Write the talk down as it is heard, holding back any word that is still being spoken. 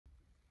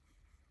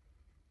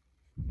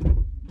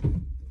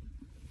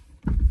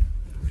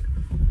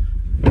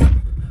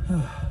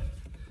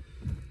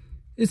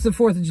It's the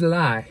 4th of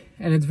July,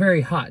 and it's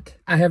very hot.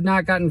 I have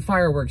not gotten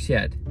fireworks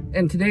yet,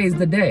 and today's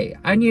the day.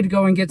 I need to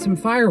go and get some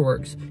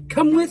fireworks.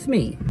 Come with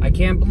me. I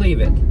can't believe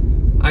it.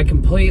 I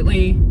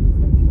completely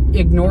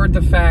ignored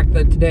the fact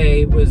that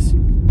today was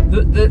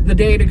the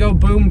day to go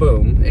boom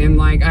boom, and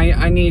like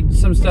I need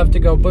some stuff to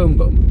go boom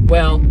boom.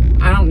 Well,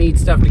 I don't need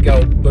stuff to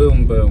go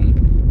boom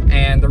boom,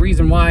 and the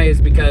reason why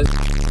is because,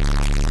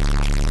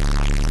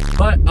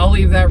 but I'll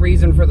leave that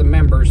reason for the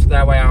members so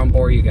that way I don't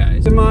bore you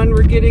guys. Come on,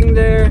 we're getting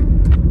there.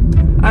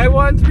 I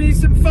want me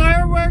some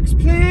fireworks,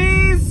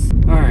 please.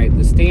 All right,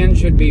 the stand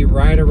should be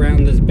right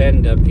around this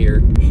bend up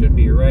here. Should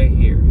be right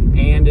here,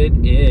 and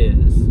it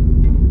is.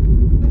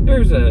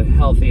 There's a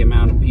healthy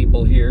amount of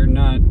people here,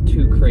 not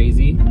too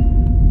crazy.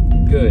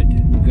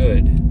 Good,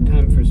 good.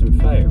 Time for some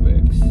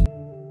fireworks.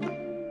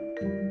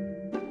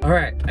 All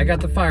right, I got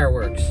the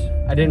fireworks.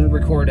 I didn't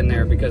record in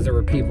there because there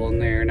were people in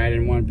there and I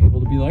didn't want people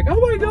to be like, oh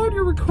my God,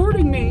 you're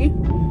recording me.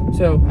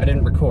 So I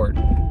didn't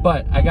record,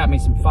 but I got me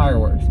some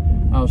fireworks.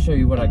 I'll show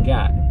you what I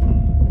got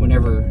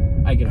whenever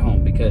I get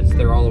home because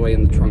they're all the way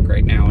in the trunk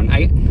right now. And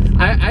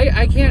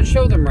I can't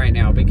show them right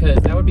now because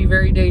that would be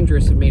very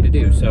dangerous of me to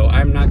do. So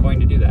I'm not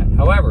going to do that.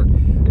 However,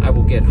 I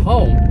will get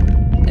home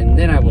and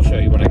then I will show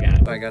you what I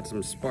got. I got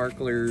some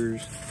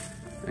sparklers.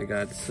 I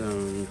got a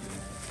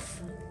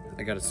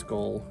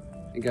skull.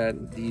 I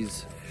got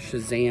these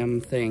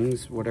Shazam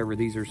things, whatever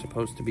these are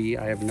supposed to be.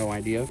 I have no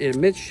idea. It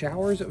emits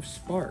showers of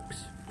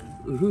sparks.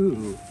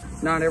 Ooh.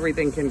 Not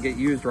everything can get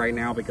used right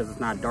now because it's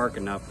not dark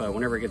enough, but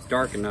whenever it gets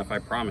dark enough, I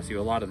promise you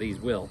a lot of these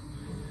will.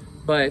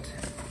 But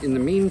in the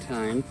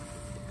meantime,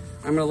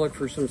 I'm gonna look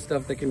for some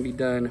stuff that can be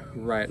done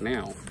right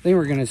now. I think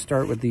we're gonna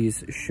start with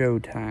these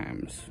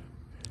Showtimes.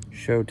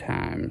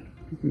 Showtime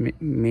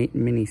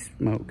mini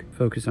smoke.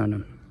 Focus on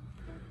them.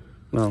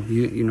 Well,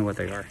 you know what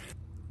they are.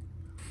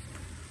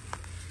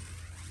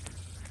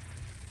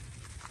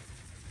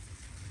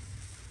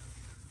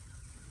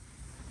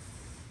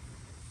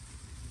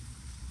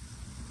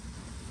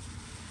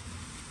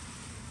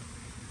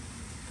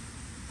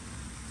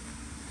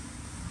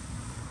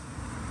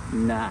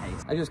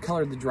 Nice. I just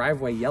colored the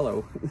driveway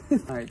yellow. All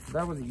right, so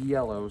that was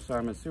yellow, so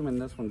I'm assuming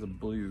this one's a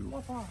blue.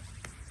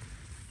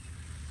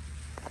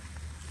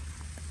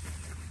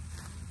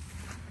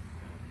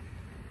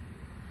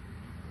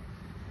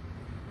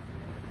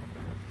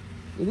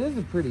 It is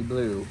a pretty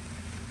blue.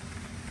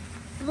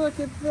 Look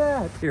at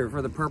that. Here,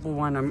 for the purple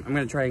one, I'm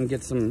gonna try and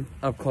get some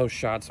up close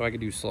shots so I can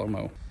do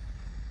slow-mo.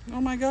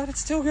 Oh my God,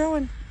 it's still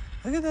going.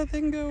 Look at that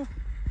thing go.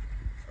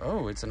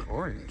 Oh, it's an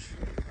orange.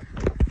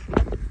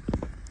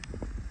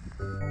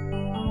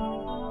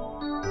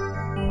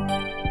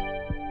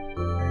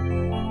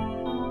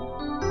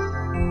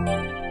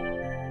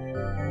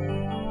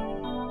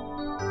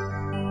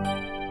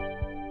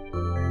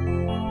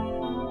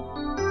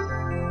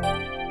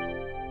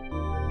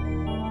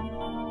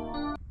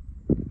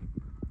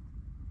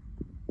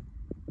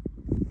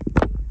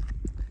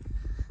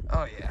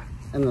 Oh yeah.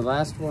 And the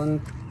last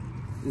one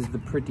is the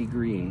pretty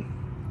green.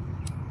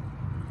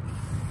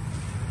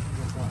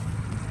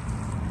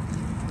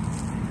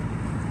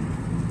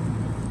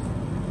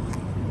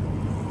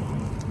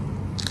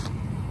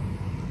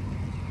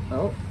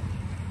 Oh.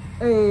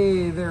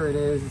 Hey, there it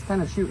is. It's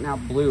kind of shooting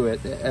out blue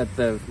at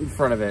the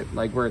front of it,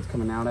 like where it's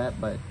coming out at,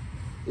 but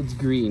it's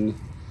green.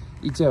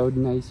 It's all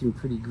nice and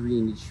pretty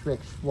green. It's Shrek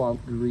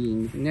Swamp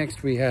green.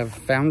 Next we have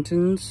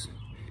fountains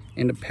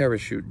and a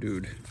parachute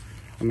dude.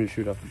 I'm gonna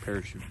shoot off the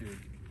parachute dude.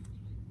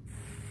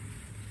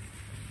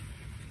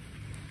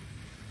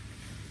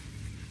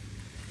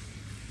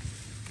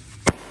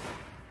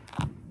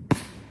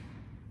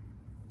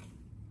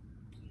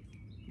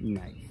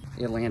 Nice.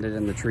 It landed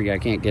in the tree. I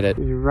can't get it.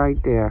 It's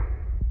right there.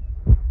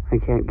 I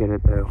can't get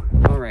it though.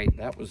 All right,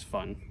 that was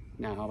fun.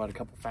 Now how about a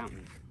couple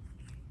fountains?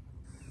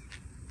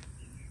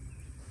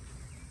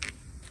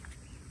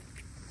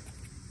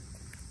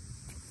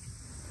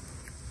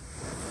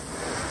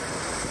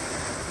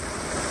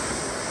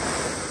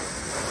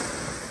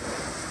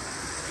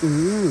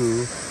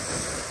 Ooh.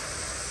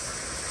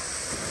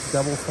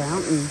 Double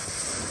fountain.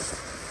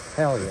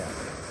 Hell yeah.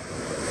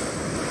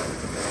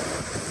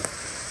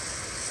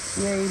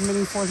 Yay,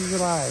 mini 4th of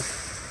July.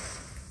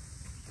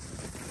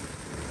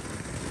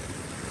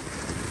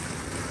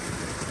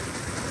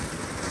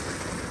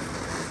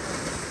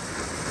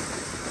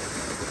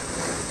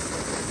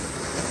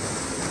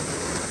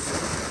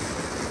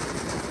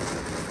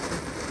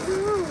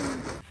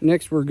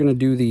 Next, we're gonna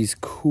do these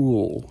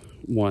cool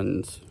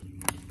ones.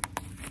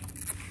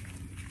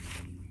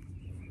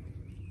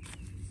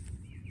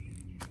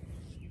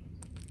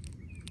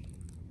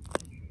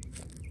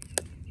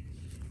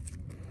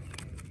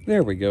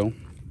 There we go.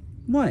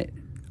 What?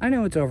 I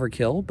know it's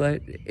overkill,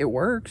 but it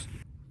works.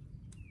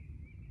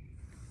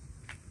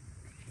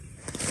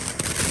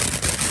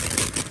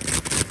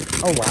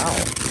 Oh, wow.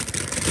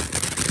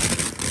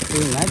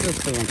 Ooh, that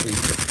looks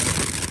fancy.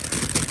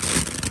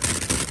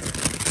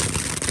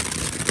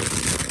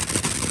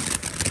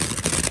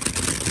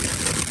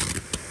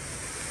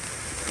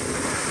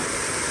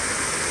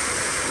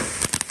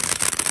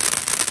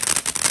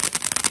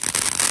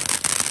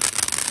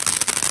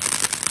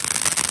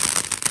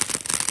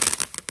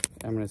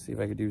 gonna see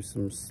if I could do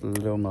some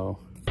slow-mo.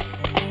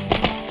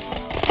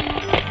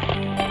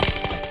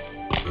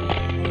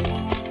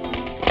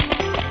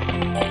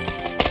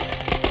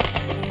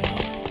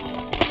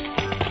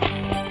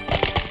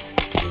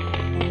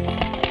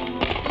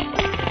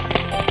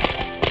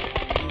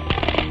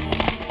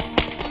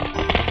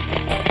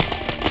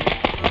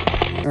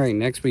 All right,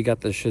 next we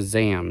got the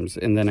Shazams,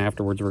 and then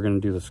afterwards we're gonna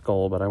do the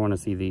skull, but I wanna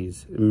see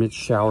these. Emits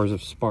showers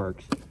of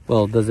sparks.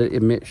 Well, does it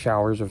emit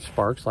showers of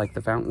sparks like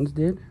the fountains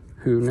did?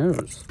 Who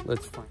knows?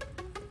 Let's find.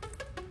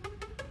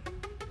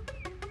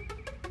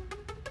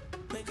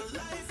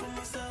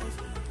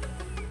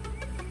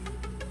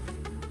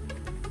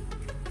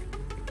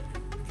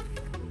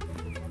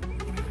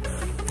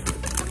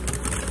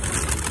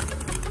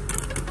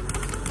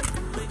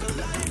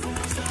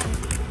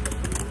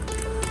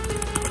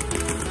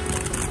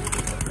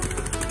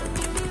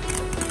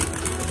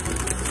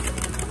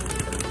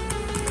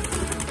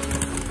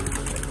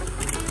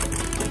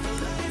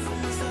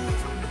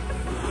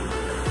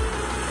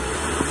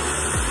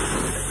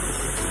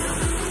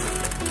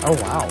 Oh,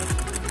 wow.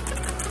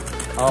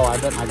 Oh, I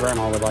bet my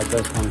grandma would like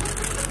this one.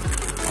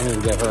 I need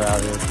to get her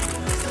out here.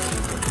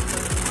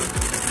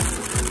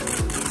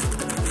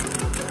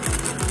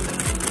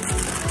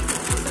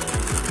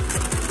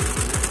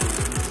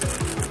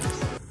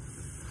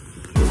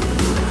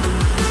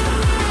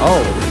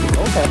 Oh,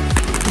 okay.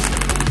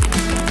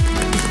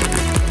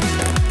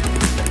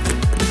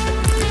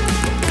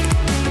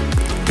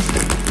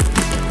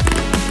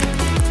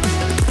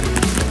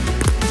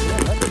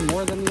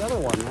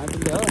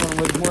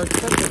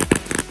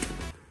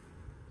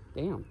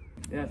 Damn.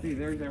 Yeah, see,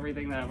 there's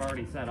everything that I've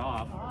already set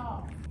off.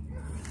 Oh.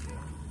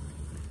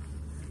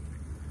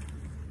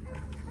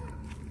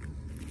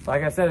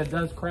 Like I said, it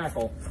does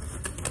crackle.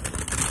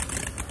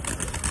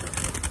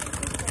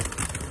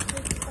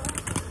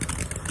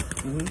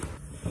 Mm-hmm.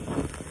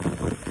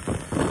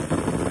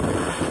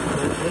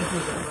 This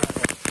was a crackle.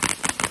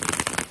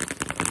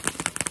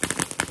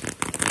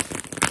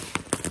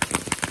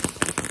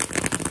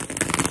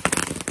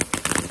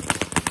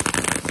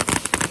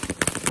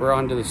 We're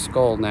on to the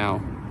skull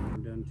now.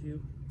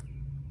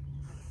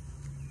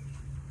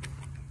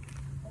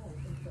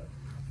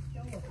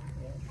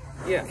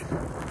 Yeah.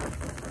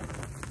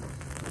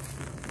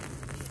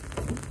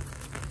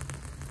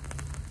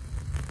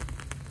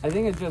 I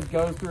think it just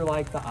goes through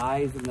like the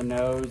eyes and the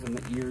nose and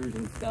the ears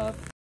and stuff.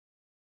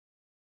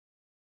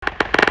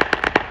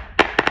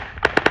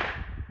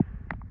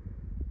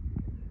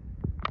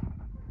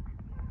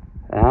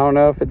 I don't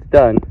know if it's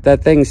done.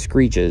 That thing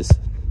screeches.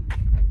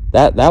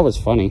 That was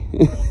funny.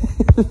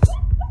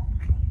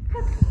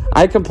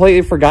 I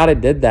completely forgot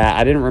it did that.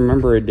 I didn't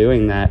remember it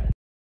doing that.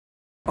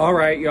 All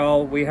right,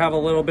 y'all, we have a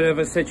little bit of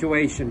a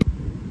situation.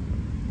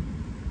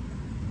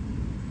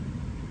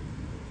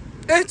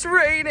 It's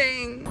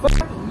raining.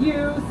 Fuck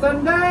you,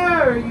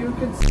 thunder.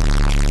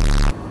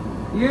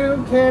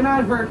 You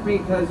cannot hurt me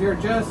because you're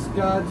just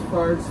God's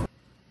farts.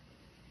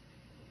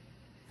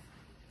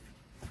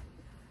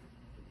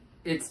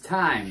 It's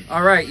time.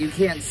 All right, you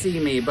can't see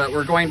me, but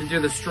we're going to do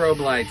the strobe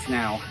lights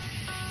now.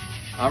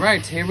 All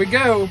right, here we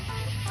go.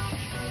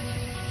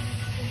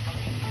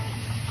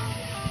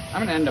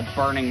 I'm gonna end up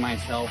burning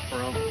myself,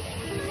 bro.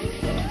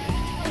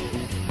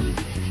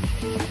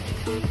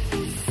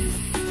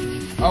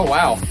 Oh,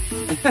 wow.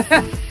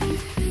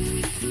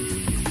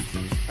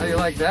 How do you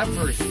like that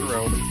for a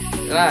strobe?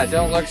 Ah,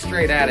 don't look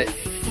straight at it.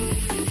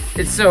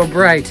 It's so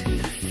bright.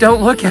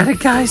 Don't look at it,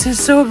 guys. It's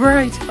so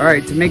bright. All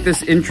right, to make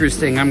this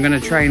interesting, I'm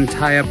gonna try and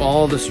tie up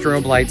all the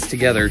strobe lights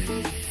together.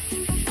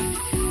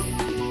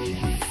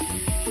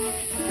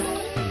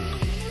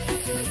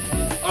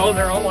 Oh,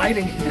 they're all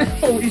lighting.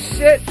 Holy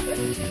shit.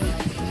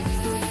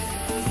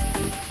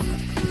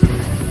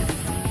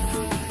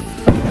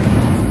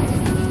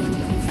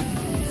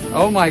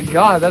 Oh my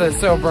God, that is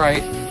so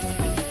bright.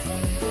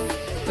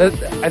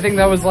 I think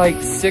that was like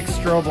 6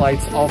 strobe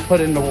lights all put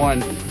into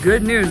one.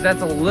 Good news,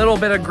 that's a little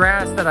bit of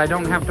grass that I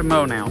don't have to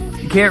mow now.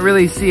 You can't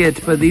really see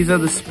it, but these are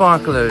the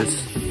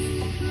sparklers.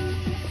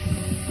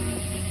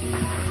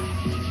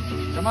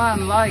 Come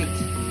on, light.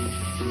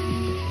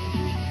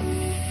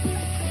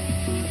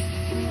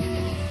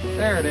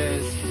 There it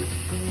is.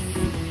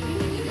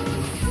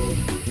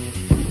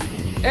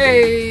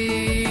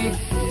 Hey!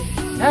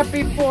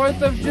 Happy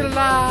 4th of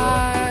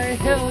July!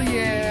 Hell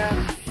yeah!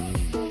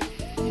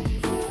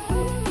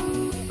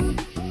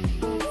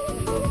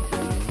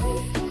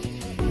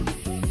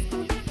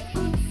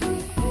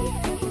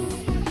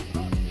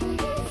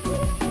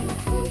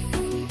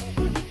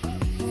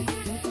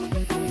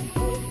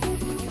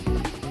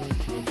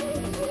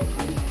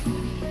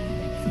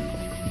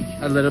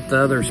 I lit up the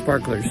other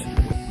sparklers.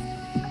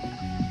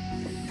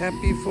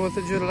 Happy 4th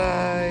of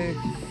July!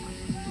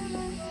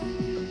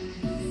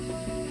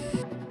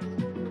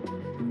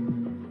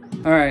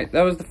 Alright,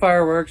 that was the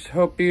fireworks.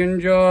 Hope you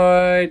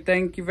enjoyed.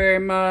 Thank you very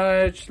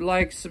much.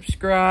 Like,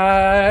 subscribe.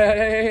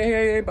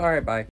 Alright, bye.